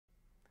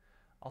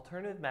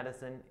Alternative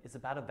medicine is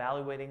about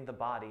evaluating the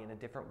body in a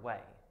different way.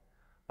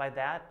 By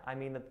that, I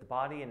mean that the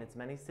body and its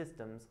many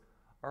systems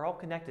are all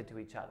connected to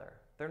each other.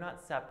 They're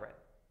not separate.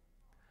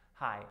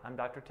 Hi, I'm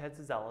Dr. Ted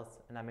Cizelis,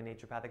 and I'm a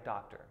naturopathic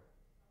doctor.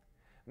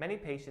 Many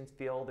patients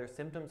feel their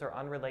symptoms are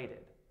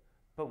unrelated,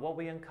 but what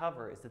we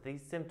uncover is that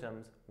these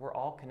symptoms were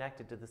all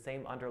connected to the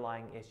same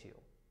underlying issue.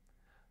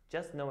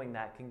 Just knowing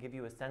that can give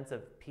you a sense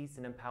of peace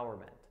and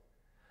empowerment.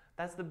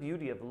 That's the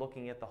beauty of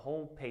looking at the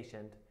whole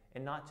patient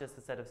and not just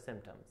a set of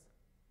symptoms.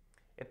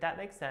 If that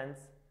makes sense,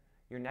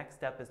 your next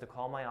step is to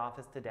call my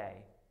office today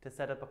to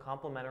set up a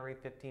complimentary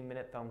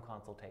 15-minute phone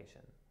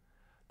consultation.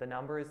 The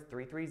number is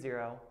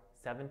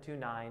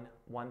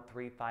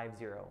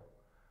 330-729-1350.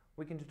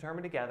 We can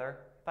determine together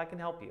if I can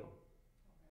help you.